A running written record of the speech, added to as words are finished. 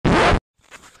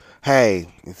Hey,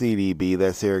 it's EDB,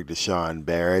 that's Eric Deshaun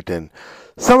Barrett, and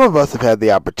some of us have had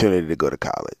the opportunity to go to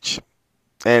college.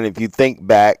 And if you think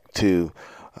back to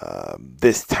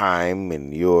this time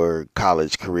in your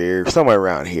college career, somewhere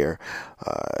around here,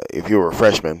 if you were a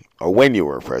freshman, or when you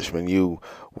were a freshman, you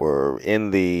were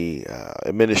in the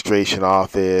administration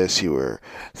office, you were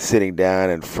sitting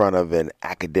down in front of an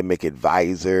academic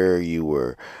advisor, you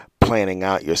were planning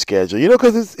out your schedule.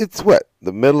 Because it's what,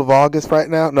 the middle of August right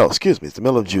now? No, excuse me, it's the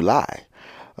middle of July.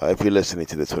 If you're listening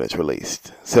to this when it's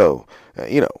released. So,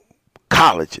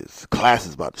 colleges,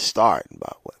 classes about to start in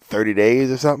about, what, 30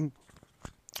 days or something?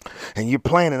 And you're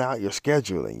planning out your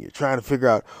schedule and you're trying to figure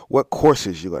out what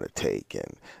courses you're going to take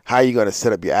and how you're going to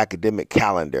set up your academic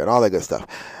calendar and all that good stuff.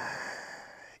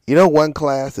 One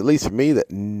class, at least for me,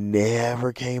 that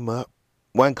never came up,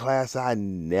 one class I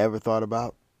never thought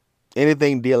about,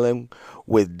 anything dealing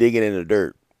with digging in the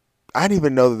dirt. I didn't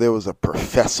even know that there was a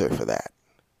professor for that.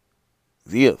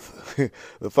 The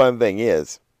fun thing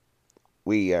is,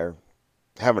 we are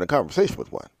having a conversation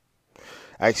with one.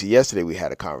 Actually, yesterday we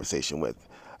had a conversation with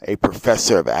a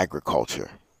professor of agriculture.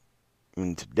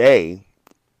 And today,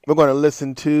 we're going to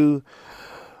listen to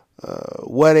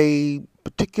what a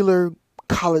particular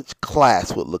college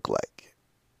class would look like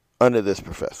under this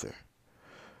professor.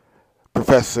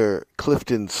 Professor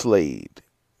Clifton Slade,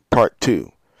 Part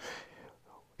 2.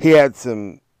 He had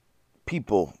some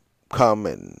people come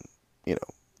and,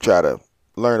 try to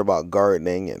learn about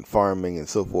gardening and farming and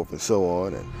so forth and so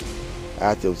on. And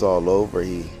after it was all over,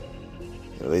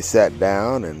 they sat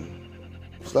down and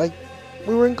it's like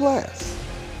we were in class.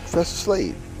 Professor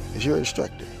Slade is your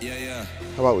instructor. Yeah.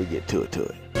 How about we get to it?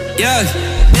 Yeah.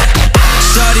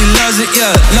 Shorty loves it,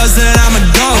 yeah. Loves that I'm a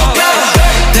dog.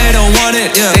 They don't want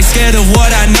it, yeah. They scared of what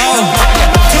I know.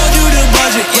 Told you the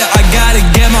budget, yeah. I gotta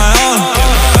get my own.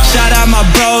 Shout out my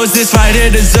bros, this right here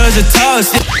deserves a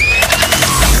toast.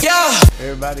 Yeah.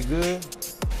 Everybody good?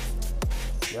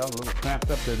 Y'all a little cramped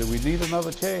up there. Do we need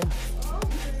another chair?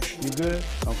 You good?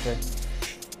 Okay.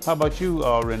 How about you,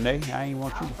 Renee? I ain't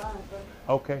want you.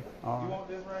 Okay, all right. You want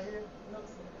this right here?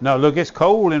 No, look, it's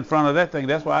cold in front of that thing.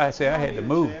 That's why I say I had to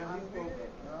move.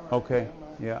 Okay,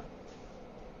 yeah.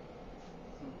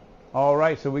 All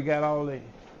right, so we got all the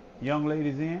young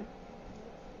ladies in.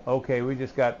 Okay, we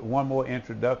just got one more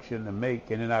introduction to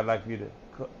make, and then I'd like you to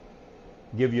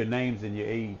give your names and your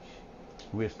age.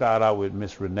 We'll start out with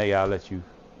Miss Renee. I'll let you.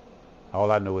 All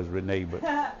I know is Renee, but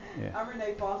yeah. I'm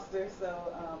Renee Foster,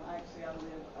 so actually I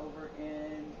live over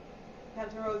in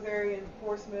Hampton Roads area in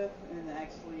Portsmouth, and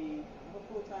actually I have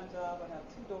a full-time job. I have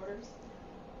 2 daughters,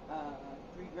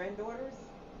 3 granddaughters,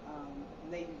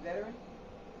 Navy veteran,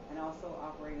 and also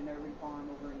operate an urban farm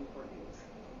over in Newport News.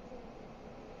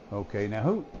 Okay,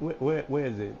 now where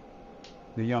is it?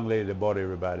 The young lady that brought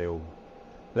everybody over.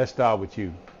 Let's start with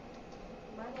you.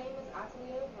 My name is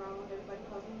Ashley Rome. Everybody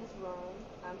calls me Miss Rome.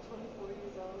 I'm 24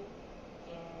 years old,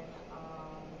 and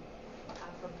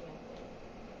I'm from Hampton.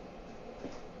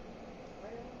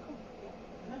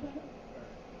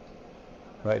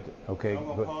 Right. Okay. I'm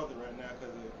gonna pause it right now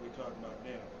because we're talking about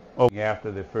them. Oh,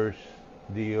 after the first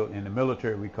deal in the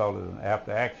military, we call it an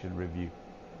after-action review.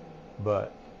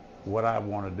 But what I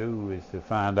want to do is to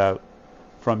find out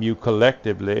from you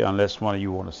collectively, unless one of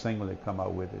you want to singly come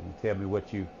out with it and tell me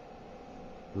what you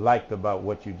liked about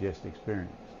what you just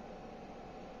experienced.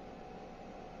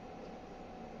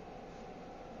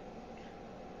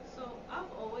 So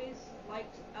I've always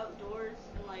liked outdoors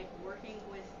and like working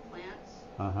with plants.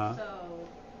 Uh-huh. So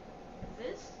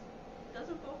this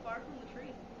doesn't go far from the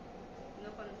tree. No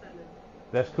pun intended.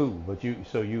 That's cool. But you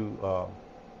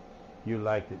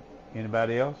liked it.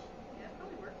 Anybody else? Yeah, I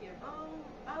probably work here.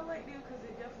 I like it because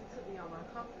it definitely took me out my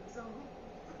comfort zone.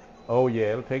 Oh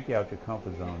yeah, it'll take you out your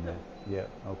comfort zone then. Yeah.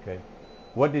 Okay.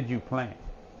 What did you plant?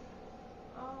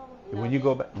 When you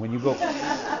go back, when you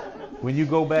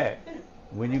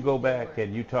go back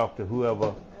and you talk to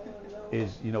whoever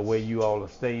is, where you all are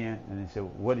staying, and they say,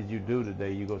 what did you do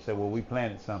today? You go say, well, we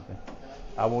planted something.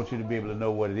 I want you to be able to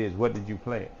know what it is. What did you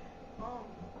plant?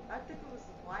 I think it was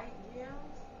white yams.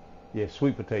 Yeah,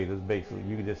 sweet potatoes, basically.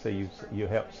 You can just say you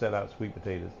helped set out sweet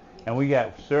potatoes. And we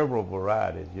got several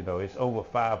varieties, It's over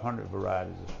 500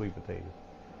 varieties of sweet potatoes.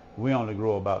 We only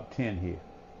grow about 10 here,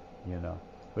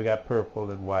 We got purple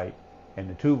and white. And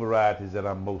the 2 varieties that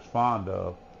I'm most fond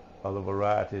of are the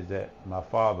varieties that my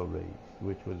father raised,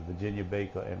 which was Virginia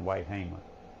Baker and White Hamer.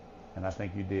 And I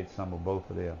think you did some of both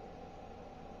of them.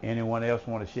 Anyone else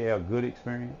want to share a good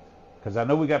experience? Because I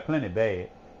know we got plenty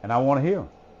bad, and I want to hear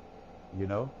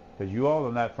them, because you all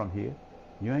are not from here.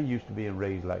 You ain't used to being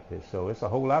raised like this. So it's a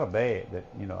whole lot of bad that,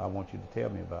 I want you to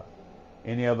tell me about.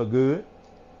 Any other good?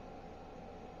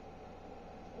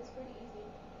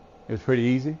 It was pretty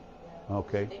easy. Yeah.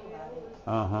 Okay. Think about it.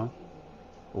 Uh-huh. It's easy.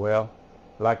 Well,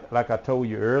 like I told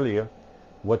you earlier,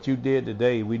 what you did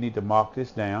today, we need to mark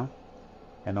this down.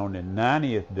 And on the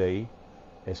 90th day,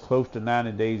 as close to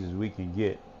 90 days as we can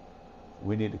get,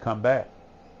 we need to come back.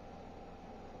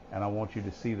 And I want you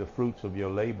to see the fruits of your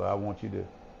labor. I want you to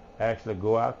actually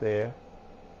go out there,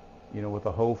 with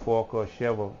a hoe fork or a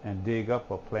shovel and dig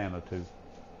up a plant or two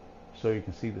so you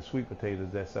can see the sweet potatoes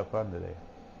that's up under there.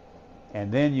 And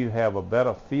then you have a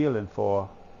better feeling for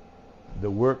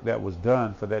the work that was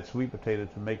done for that sweet potato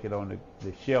to make it on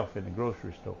the shelf in the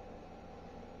grocery store.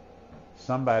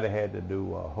 Somebody had to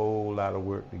do a whole lot of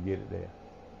work to get it there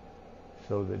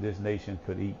so that this nation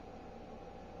could eat.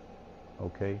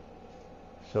 Okay?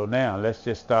 So now let's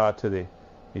just start to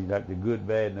like the good,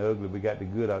 bad, and the ugly. We got the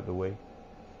good out the way.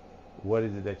 What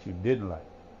is it that you didn't like?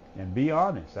 And be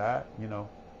honest.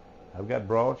 I've got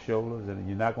broad shoulders, and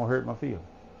you're not gonna hurt my feelings.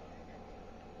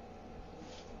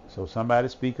 So somebody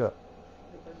speak up.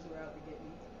 The bugs were out to get me.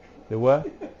 The what?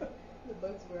 The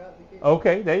bugs were out to get me.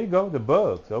 Okay, there you go. The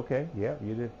bugs. Okay, yeah,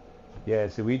 you did. Yeah,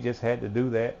 so we just had to do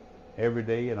that every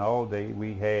day and all day.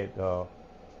 We had,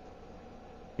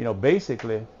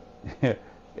 basically,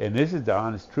 and this is the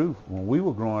honest truth. When we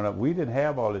were growing up, we didn't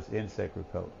have all this insect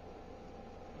repellent.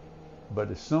 But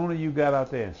the sooner you got out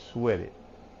there and sweated,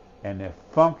 and the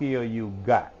funkier you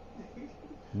got,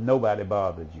 nobody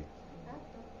bothered you.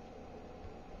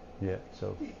 Yeah.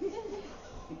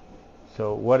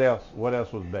 So what else? What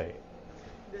else was bad?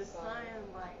 The sun,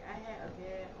 like I had a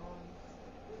bad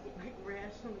like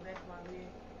rash on the back of my leg.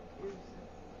 It was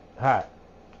just Hot.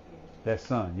 yeah. That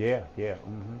sun. Yeah.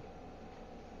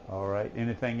 All right.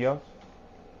 Anything else?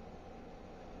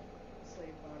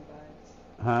 Slave farm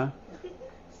vibes. Huh?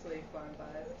 Slave farm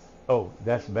vibes. Oh,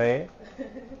 that's bad.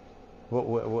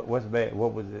 What's bad?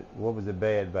 What was it? What was the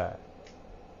bad vibe?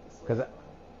 Because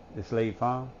the slave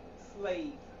farm.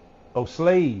 Slave. Oh,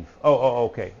 slave. Oh,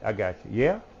 okay. I got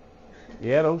you.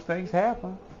 Yeah. Those things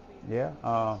happen. Yeah.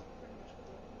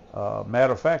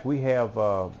 Matter of fact, we have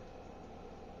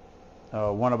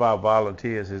one of our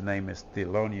volunteers. His name is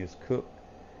Thelonious Cook.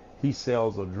 He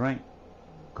sells a drink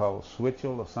called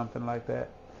Switchel or something like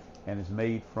that, and it's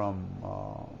made from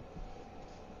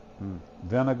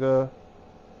vinegar.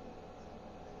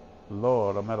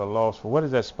 Lord, I'm at a loss for what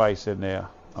is that spice in there?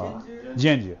 Ginger.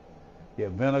 Ginger. Yeah,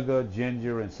 vinegar,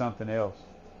 ginger, and something else.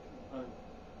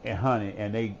 And honey.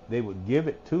 And they would give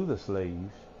it to the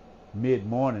slaves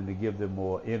mid-morning to give them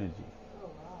more energy. Oh,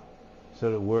 wow.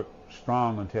 So it worked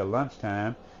strong until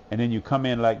lunchtime. And then you come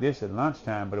in like this at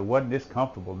lunchtime, but it wasn't this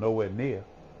comfortable, nowhere near.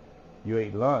 You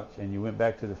ate lunch and you went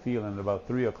back to the field, and at about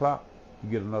 3 o'clock, you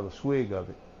get another swig of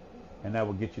it. And that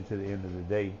would get you to the end of the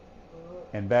day.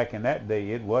 And back in that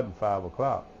day, it wasn't 5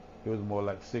 o'clock. It was more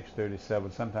like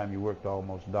 6:37. Sometimes you worked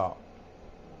almost dark.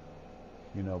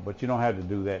 But you don't have to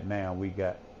do that now.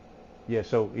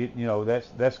 So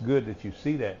that's good that you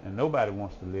see that, and nobody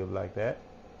wants to live like that,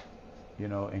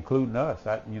 including us.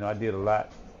 I did a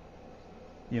lot.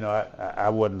 I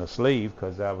wasn't a slave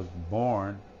because I was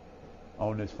born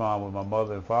on this farm with my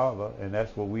mother and father, and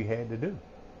that's what we had to do.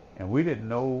 And we didn't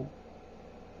know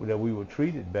that we were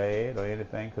treated bad or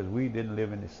anything because we didn't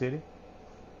live in the city,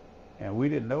 and we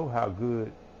didn't know how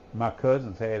good my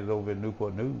cousins had it over in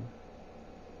Newport News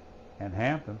and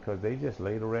Hampton because they just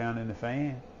laid around in the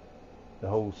fan the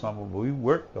whole summer. But we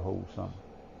worked the whole summer.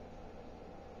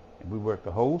 And we worked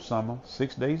the whole summer,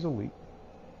 6 days a week.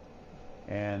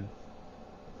 And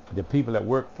the people that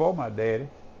worked for my daddy,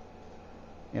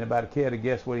 anybody care to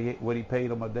guess what he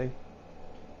paid them a day?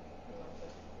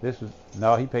 He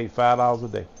paid $5 a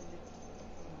day.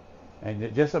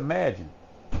 And just imagine.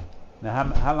 Now,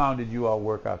 how long did you all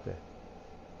work out there?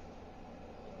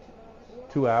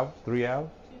 2 hours? 3 hours?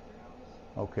 2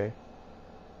 hours. Okay.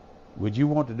 Would you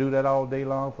want to do that all day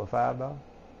long for $5?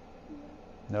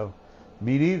 No.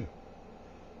 Me neither.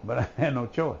 But I had no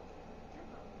choice.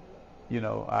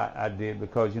 I did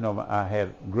because, I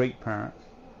had great parents.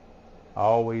 I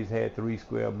always had 3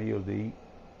 square meals to eat.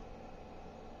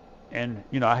 And,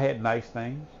 I had nice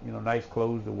things, nice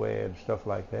clothes to wear and stuff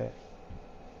like that.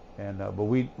 And but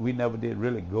we never did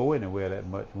really go anywhere that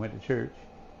much. Went to church.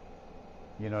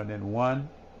 And then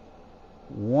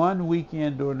one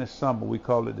weekend during the summer, we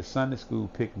called it the Sunday school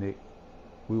picnic.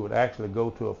 We would actually go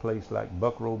to a place like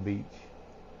Buckrow Beach,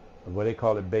 or what they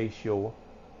call it Bay Shore.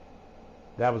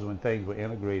 That was when things were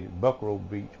integrated. Buckrow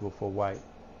Beach was for white,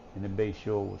 and the Bay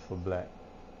Shore was for black.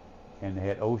 And they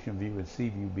had Ocean View and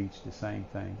Seaview Beach, the same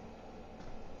thing.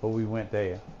 But we went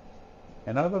there.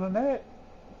 And other than that,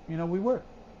 we worked.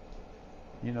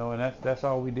 And that's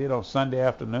all we did on Sunday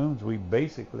afternoons. We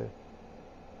basically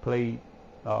played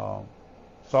Um,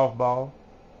 softball,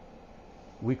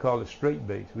 we call it straight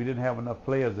base. We didn't have enough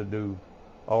players to do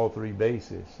all three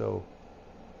bases, so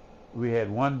we had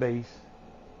one base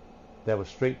that was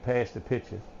straight past the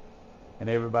pitcher, and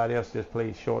everybody else just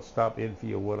played shortstop,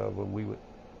 infield, whatever. We would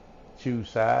choose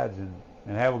sides and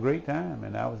have a great time,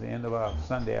 and that was the end of our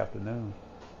Sunday afternoon.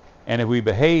 And if we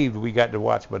behaved, we got to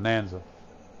watch Bonanza.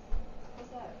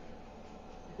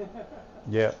 What's that?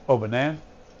 Yeah. Oh, Bonanza?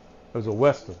 It was a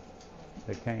Western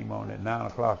that came on at 9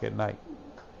 o'clock at night.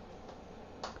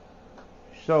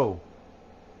 So,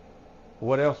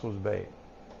 what else was bad?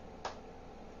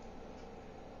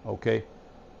 Okay.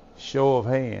 Show of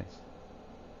hands.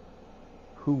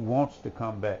 Who wants to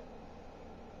come back?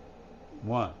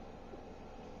 One.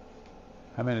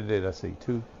 How many did I see?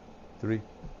 2, 3,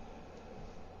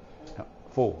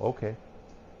 4. Okay.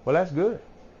 Well, that's good.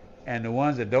 And the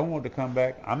ones that don't want to come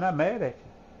back, I'm not mad at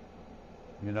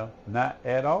you. You know, not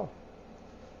at all.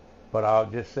 But I'll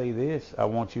just say this. I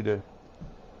want you to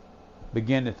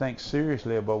begin to think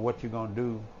seriously about what you're going to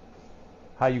do,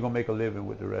 how you're going to make a living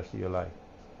with the rest of your life.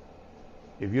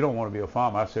 If you don't want to be a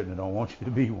farmer, I certainly don't want you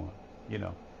to be one, you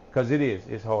know, because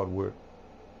it's hard work.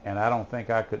 And I don't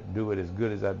think I could do it as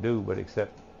good as I do, but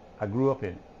except I grew up in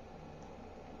it.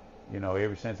 You know,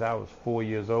 ever since I was 4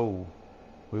 years old,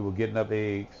 we were getting up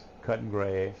eggs, cutting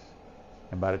grass,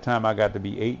 and by the time I got to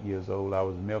be 8 years old, I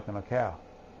was milking a cow.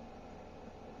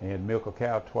 And I'd milk a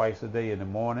cow twice a day, in the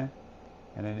morning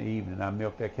and in the evening. I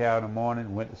milked that cow in the morning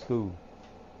and went to school.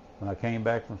 When I came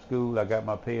back from school, I got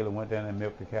my pail and went down and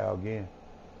milked the cow again.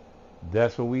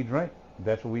 That's what we drank.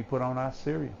 That's what we put on our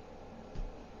cereal.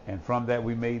 And from that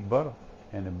we made butter.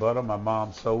 And the butter my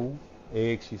mom sold,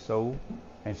 eggs she sold,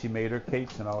 and she made her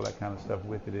cakes and all that kind of stuff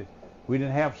with it. We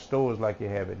didn't have stores like you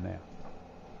have it now.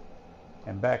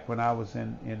 And back when I was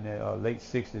in the late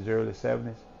 60s, early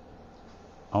 70s,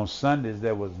 on Sundays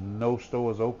there was no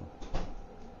stores open.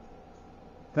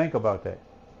 Think about that.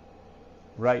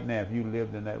 Right now, if you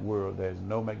lived in that world, there's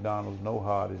no McDonald's, no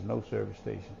Hardee's, no service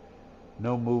station,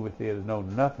 no movie theaters, no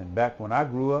nothing. Back when I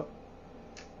grew up,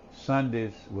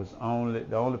 Sundays was the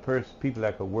only people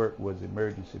that could work was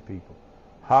emergency people,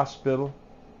 hospital,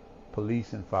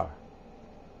 police, and fire.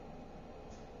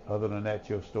 Other than that,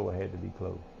 your store had to be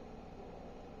closed.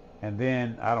 And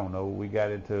then I don't know. We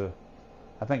got into,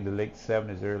 I think the late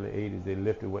 70s, early 80s. They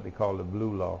lifted what they call the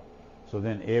blue law, so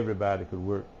then everybody could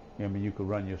work. I mean, you could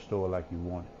run your store like you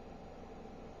wanted.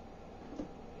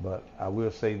 But I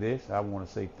will say this. I want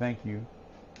to say thank you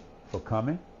for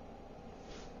coming.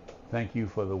 Thank you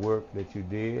for the work that you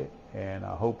did, and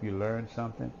I hope you learned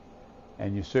something.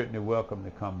 And you're certainly welcome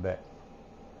to come back.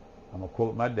 I'm going to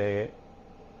quote my dad.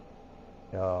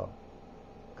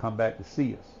 Come back to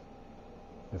see us.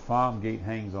 The farm gate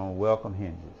hangs on welcome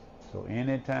hinges. So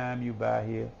anytime you by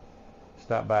here,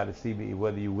 stop by to see me,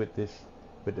 whether you're with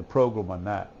the program or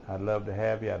not. I'd love to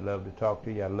have you. I'd love to talk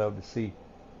to you. I'd love to see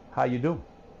how you doing,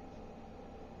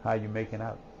 how you making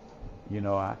out. You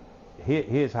know,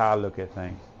 here's how I look at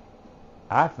things.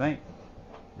 I think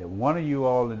that one of you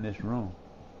all in this room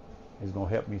is going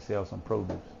to help me sell some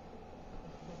produce.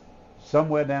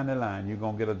 Somewhere down the line, you're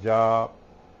going to get a job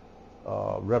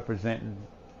representing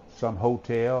some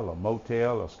hotel or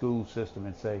motel or school system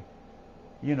and say,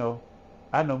 you know,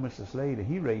 I know Mr. Slade,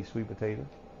 he raised sweet potatoes.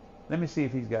 Let me see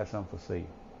if he's got something for sale.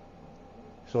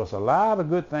 So it's a lot of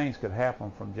good things could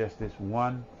happen from just this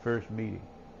one first meeting.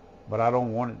 But I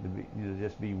don't want it to be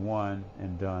just be one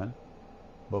and done.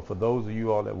 But for those of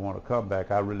you all that want to come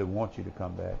back, I really want you to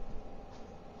come back.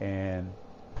 And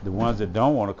the ones that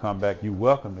don't want to come back, you're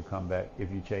welcome to come back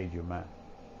if you change your mind.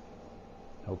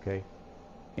 Okay?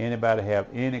 Anybody have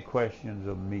any questions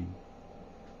of me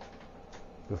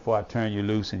before I turn you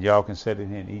loose and y'all can sit in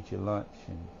here and eat your lunch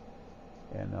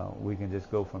and we can just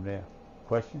go from there.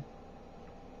 Question?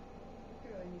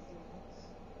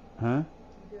 Huh?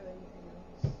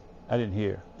 I didn't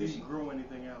hear. Did you grow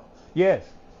anything else? Yes.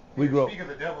 We grow. Speak of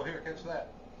the devil here, catch that.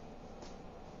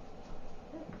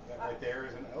 That right there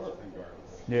is an elephant garden.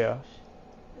 Yeah.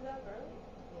 Is that garlic?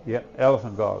 Yep.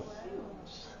 Elephant garlic.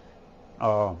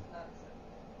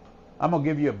 I'm gonna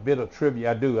give you a bit of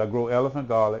trivia. I do. I grow elephant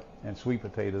garlic and sweet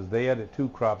potatoes. They are the two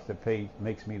crops that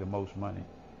makes me the most money.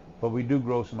 But we do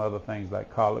grow some other things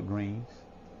like collard greens.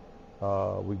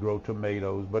 We grow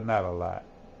tomatoes, but not a lot.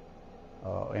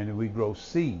 And we grow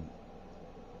seed.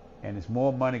 And it's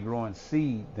more money growing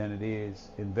seed than it is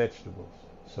in vegetables.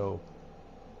 So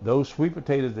those sweet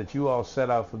potatoes that you all set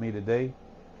out for me today,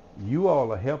 you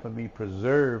all are helping me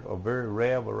preserve a very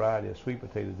rare variety of sweet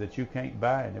potatoes that you can't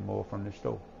buy anymore from the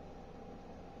store.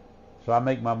 So I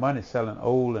make my money selling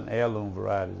old and heirloom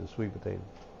varieties of sweet potatoes.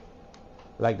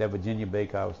 like that Virginia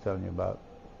bake I was telling you about.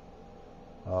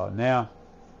 Now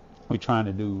we're trying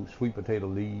to do sweet potato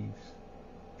leaves,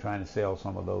 trying to sell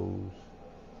some of those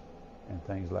and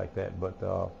things like that. But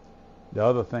the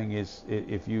other thing is,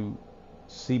 if you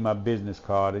see my business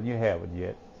card, and you haven't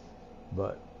yet,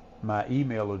 but my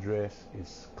email address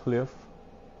is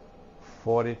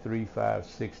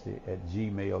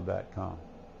cliff43560@gmail.com.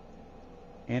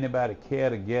 Anybody care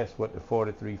to guess what the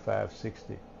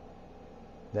 43560,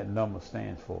 that number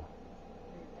stands for?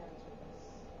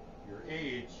 Your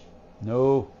age.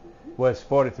 No, well, it's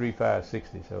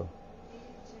 43560. So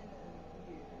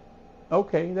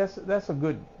okay, that's a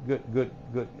good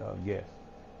guess.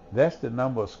 That's the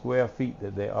number of square feet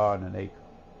that there are in an acre.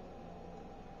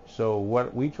 So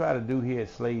what we try to do here at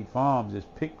Slade Farms is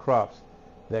pick crops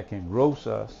that can gross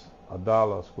us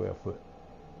 $1 a square foot.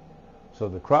 So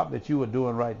the crop that you were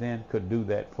doing right then could do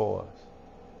that for us.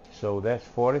 So that's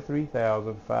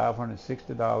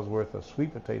 $43,560 worth of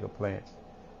sweet potato plants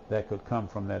that could come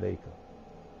from that acre.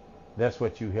 That's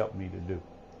what you helped me to do.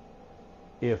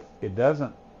 If it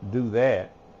doesn't do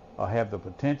that, or have the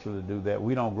potential to do that,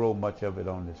 we don't grow much of it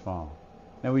on this farm.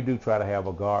 Now we do try to have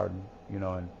a garden,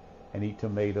 and eat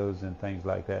tomatoes and things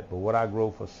like that. But what I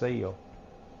grow for sale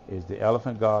is the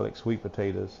elephant garlic, sweet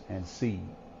potatoes, and seed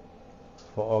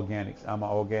for organics. I'm an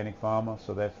organic farmer,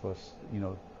 so that's for,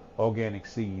 organic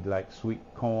seed like sweet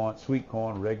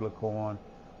corn, regular corn,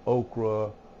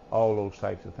 okra, all those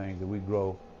types of things that we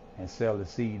grow and sell the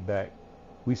seed back.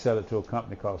 We sell it to a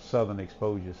company called Southern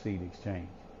Exposure Seed Exchange.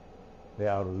 They're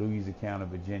out of Louisiana,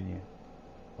 Virginia,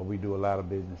 but we do a lot of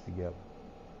business together.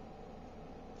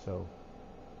 So,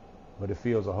 but it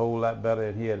feels a whole lot better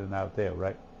in here than out there,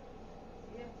 right?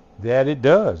 Yeah. That it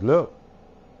does. Look,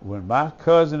 when my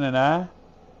cousin and I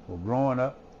were growing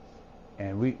up,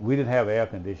 and we didn't have air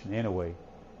conditioning anyway,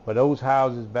 but those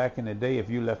houses back in the day, if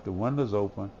you left the windows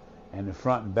open and the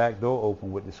front and back door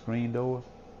open with the screen doors,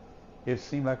 it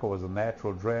seemed like it was a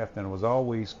natural draft, and it was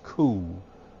always cool.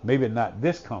 Maybe not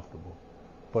this comfortable,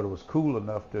 but it was cool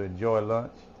enough to enjoy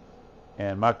lunch.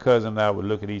 And my cousin and I would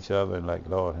look at each other and like,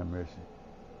 Lord have mercy,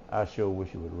 I sure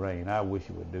wish it would rain. I wish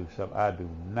it would do something. I do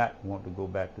not want to go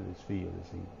back to this field this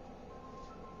evening.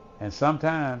 And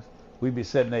sometimes we'd be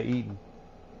sitting there eating,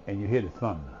 and you hear the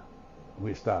thunder.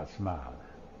 We'd start smiling.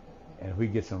 And if we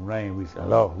get some rain, we say,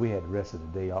 Lord, we had the rest of the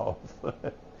day off.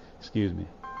 Excuse me.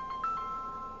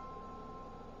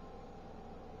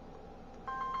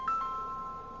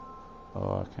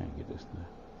 Oh, I can't get this now.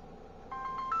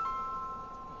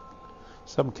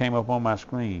 Something came up on my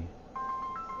screen.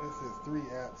 It says 3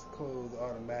 apps close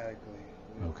automatically.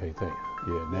 Okay, thank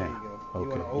you. Yeah, There now. you go. You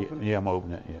Okay. wanna open it? Yeah, I'm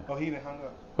opening it. Yeah. Oh, he didn't hung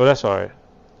up. Oh, that's all right.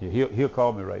 Yeah, he'll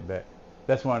call me right back.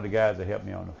 That's one of the guys that helped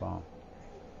me on the phone.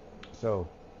 So,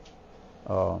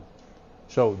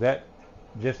 so that,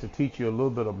 just to teach you a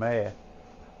little bit of math,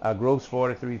 I grossed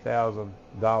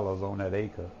 $43,000 on that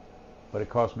acre, but it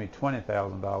cost me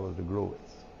 $20,000 to grow it.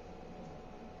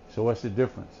 So what's the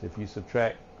difference? If you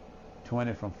subtract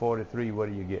 20 from 43, what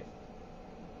do you get?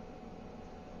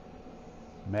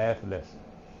 Math lesson.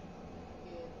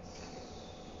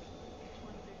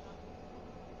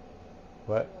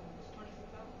 What?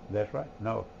 That's right.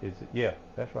 No, yeah,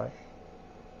 that's right.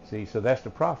 See, so that's the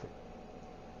profit.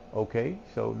 Okay,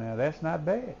 so now that's not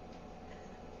bad.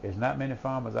 There's not many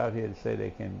farmers out here that say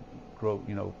they can grow,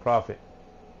 profit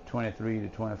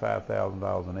 $23,000 to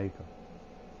 $25,000 an acre.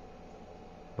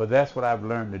 But that's what I've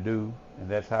learned to do, and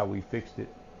that's how we fixed it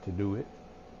to do it.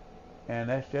 And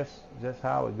that's just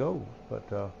how it goes. But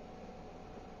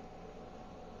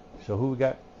so who we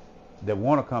got that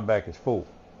want to come back is 4.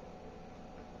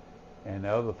 And the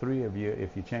other 3 of you,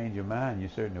 if you change your mind, you're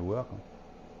certainly welcome.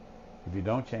 If you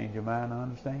don't change your mind, I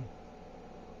understand.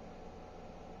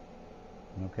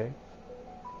 Okay?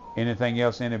 Anything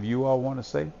else any of you all want to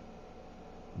say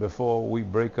before we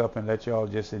break up and let y'all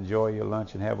just enjoy your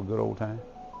lunch and have a good old time?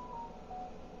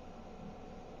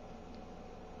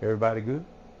 Everybody good?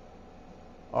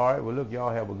 All right, well, look,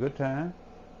 y'all have a good time.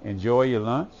 Enjoy your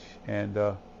lunch and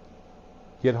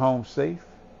get home safe,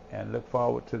 and look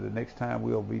forward to the next time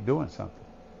we'll be doing something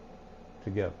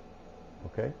together.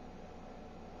 Okay?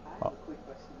 I have a quick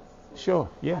question, Mrs. Slade. Sure,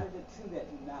 yeah. Out of the 2 that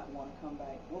do not want to come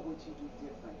back, what would you do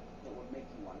different that would make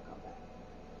you want to come back?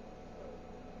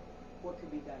 What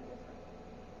could be done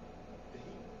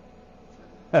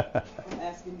different? I'm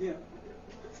asking them.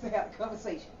 Let's have a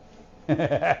conversation. Nothing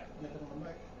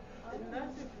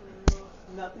for real.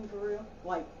 Nothing for real?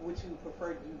 Like, would you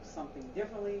prefer to do something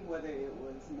differently, whether it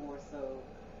was more so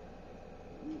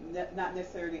not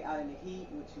necessarily out in the heat?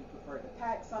 Would you prefer to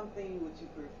pack something? Would you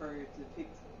prefer to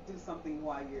do something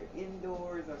while you're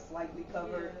indoors or slightly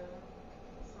covered?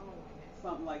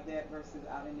 something like that versus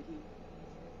out in the heat.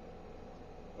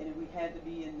 And if we had to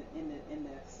be in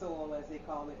the soil, as they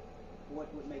call it,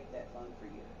 what would make that fun for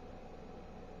you?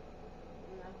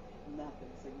 Nothing.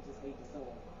 So you just hate the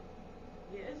soil.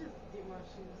 Yeah, it's just get my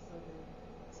shoes so good.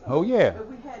 So Oh, yeah. if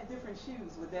we had different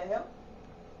shoes, would that help?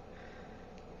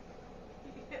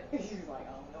 She's like,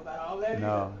 I don't know about all that.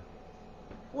 No.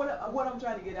 Either. What I'm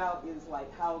trying to get out is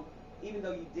like how, even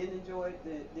though you didn't enjoy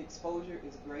it, the exposure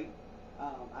is great.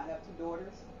 I have two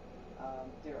daughters.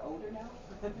 They're older now,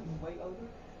 way older,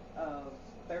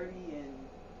 30 and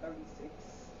 36,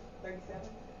 37.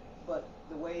 But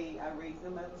the way I raised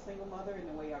them as a single mother and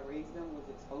the way I raised them was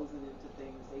exposing them to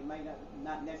things. They might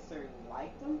not necessarily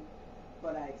like them,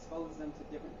 but I exposed them to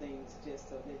different things just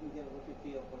so they can get a look and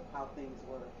feel for how things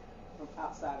were from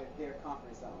outside of their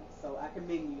comfort zone. So I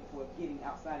commend you for getting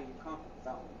outside of your comfort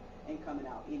zone and coming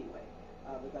out anyway.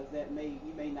 Because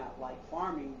you may not like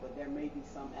farming, but there may be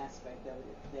some aspect of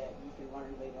it that you can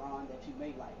learn later on that you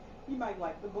may like. You might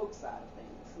like the book side of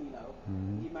things, you know.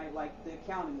 Mm-hmm. You might like the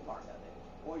accounting part of it,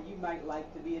 or you might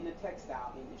like to be in the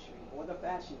textile industry or the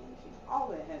fashion industry. All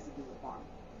that has to do with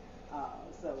farming.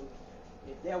 So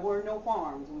if there were no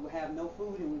farms, we would have no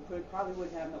food, and we probably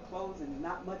wouldn't have no clothes and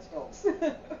not much else.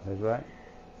 That's right.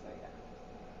 So yeah.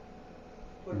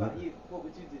 What about you? What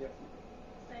would you do differently?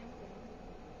 Same thing.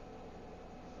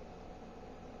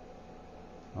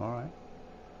 All right.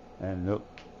 And look,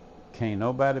 can't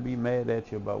nobody be mad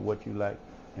at you about what you like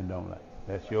and don't like.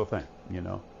 That's your thing, you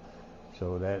know.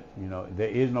 So that, you know, there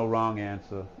is no wrong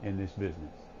answer in this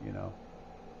business, you know,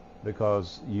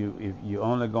 because if you're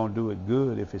only gonna do it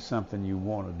good if it's something you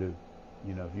want to do.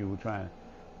 You know, if you were trying,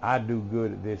 I do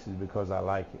good at this is because I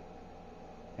like it.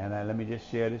 And let me just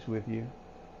share this with you,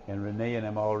 and Renee and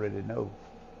them already know.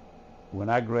 When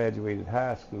I graduated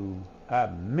high school, I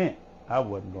meant I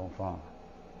wasn't gonna farm.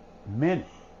 Meant it.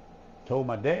 Told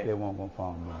my dad they weren't gonna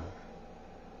farm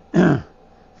anymore.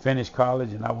 Finished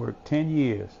college and I worked 10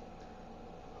 years,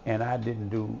 and I didn't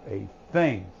do a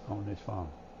thing on this farm.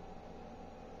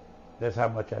 That's how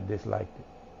much I disliked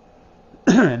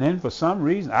it. And then for some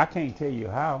reason, I can't tell you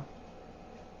how,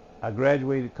 I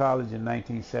graduated college in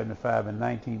 1975. In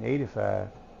 1985,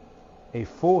 a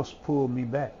force pulled me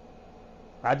back.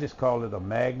 I just call it a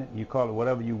magnet. You call it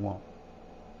whatever you want.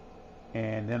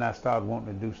 And then I started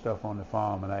wanting to do stuff on the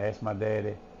farm, and I asked my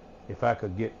daddy if I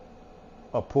could get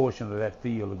a portion of that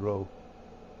field to grow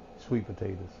sweet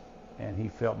potatoes. And he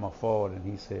felt my forward, and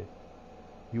he said,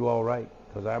 "You all right?"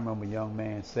 Because I remember a young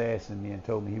man sassing me and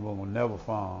told me he wasn't going to never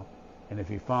farm, and if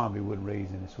he farmed, he wouldn't raise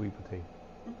any sweet potatoes.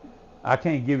 I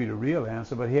can't give you the real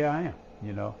answer, but here I am,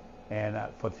 you know. And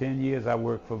for 10 years, I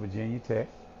worked for Virginia Tech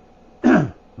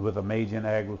with a major in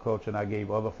agriculture, and I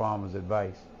gave other farmers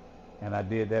advice. And I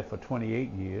did that for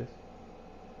 28 years.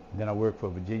 Then I worked for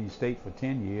Virginia State for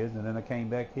 10 years, and then I came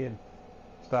back here and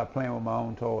started playing with my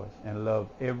own toys and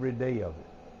loved every day of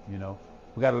it, you know.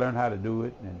 We got to learn how to do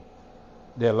it, and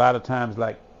there are a lot of times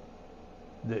like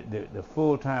the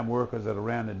full-time workers that are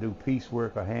around to do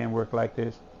piecework or handwork like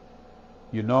this,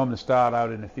 you normally start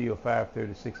out in the field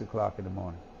 5:30, 6 o'clock in the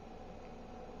morning.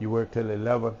 You work till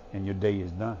 11 and your day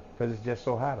is done because it's just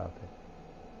so hot out there.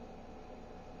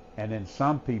 And then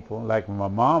some people, like when my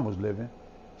mom was living,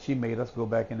 she made us go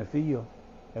back in the field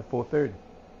at 4:30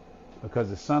 because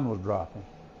the sun was dropping,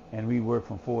 and we worked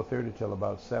from 4:30 till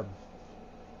about 7.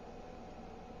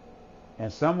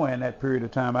 And somewhere in that period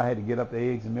of time, I had to get up the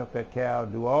eggs and milk that cow,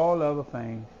 do all the other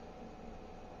things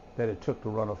that it took to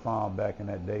run a farm back in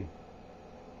that day.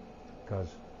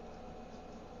 Because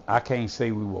I can't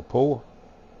say we were poor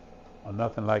or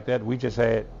nothing like that. We just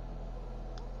had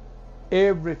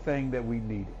everything that we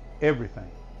needed. Everything.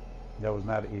 That was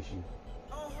not an issue.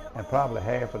 And probably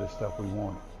half of the stuff we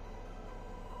wanted.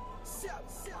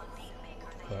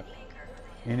 But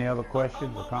any other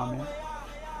questions or comments?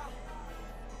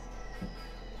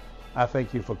 I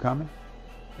thank you for coming.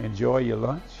 Enjoy your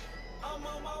lunch.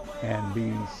 And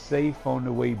be safe on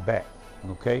the way back.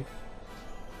 Okay?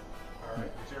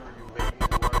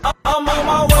 I'm on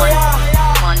my way out.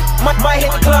 Might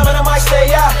hit the club and I might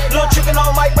stay out. Little chicken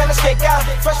on mic, bring the steak out.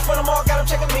 Fresh from the mall, got 'em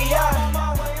checking me out.